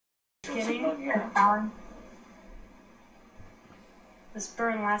beginning. This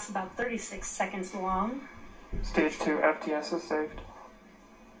burn lasts about 36 seconds long. Stage 2 FTS is saved.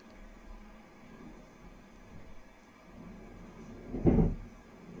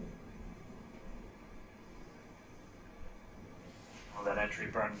 Well, that entry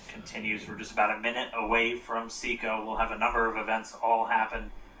burn continues. We're just about a minute away from SECO. We'll have a number of events all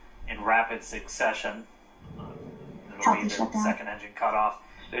happen in rapid succession. It'll be the second engine cutoff.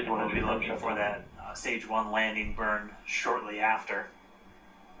 We'll be looking for that stage 1 landing burn shortly after.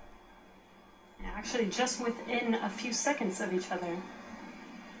 Actually, just within a few seconds of each other.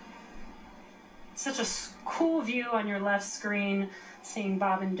 Such a cool view on your left screen, seeing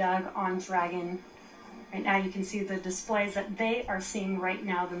Bob and Doug on Dragon. Right now you can see the displays that they are seeing right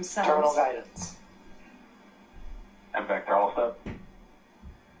now themselves. Terminal guidance. And vector all step.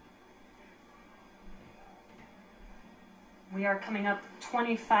 We are coming up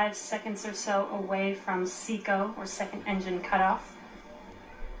 25 seconds or so away from SECO, or second engine cutoff.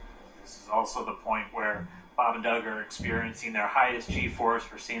 This is also the point where Bob and Doug are experiencing their highest G-force.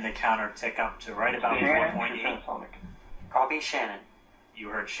 We're seeing the counter tick up to right about 1.8. Copy Shannon. You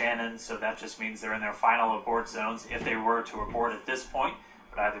heard Shannon, so that just means they're in their final abort zones. If they were to abort at this point,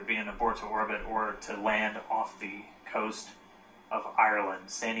 it would either be an abort to orbit or to land off the coast of Ireland.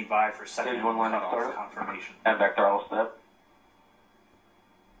 Standing by for second cutoff confirmation. And vector all step.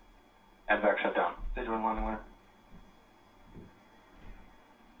 And back shut down. Stage 1 landing winner.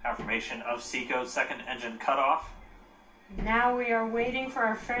 Confirmation of SECO's second engine cutoff. Now we are waiting for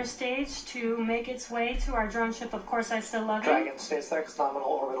our first stage to make its way to our drone ship. Of course, I still love you. Dragon SpaceX nominal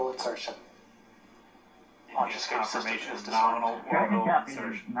orbital insertion. Launch confirmation of nominal orbital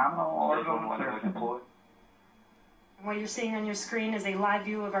insertion. Nominal orbital insertion. And what you're seeing on your screen is a live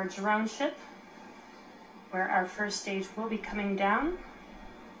view of our drone ship, where our first stage will be coming down.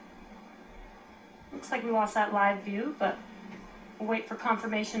 Looks like we lost that live view, but we'll wait for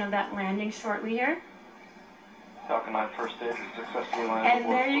confirmation of that landing shortly here. Falcon 9 first stage is successfully landed. And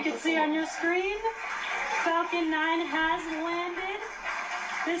there you can see on your screen, Falcon 9 has landed.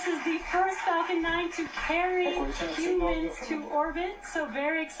 This is the first Falcon 9 to carry humans to orbit, so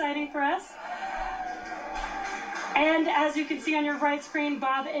very exciting for us. And as you can see on your right screen,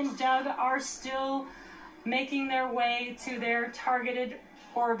 Bob and Doug are still making their way to their targeted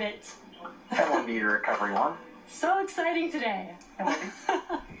orbit. And 1 meter recovery 1. So exciting today.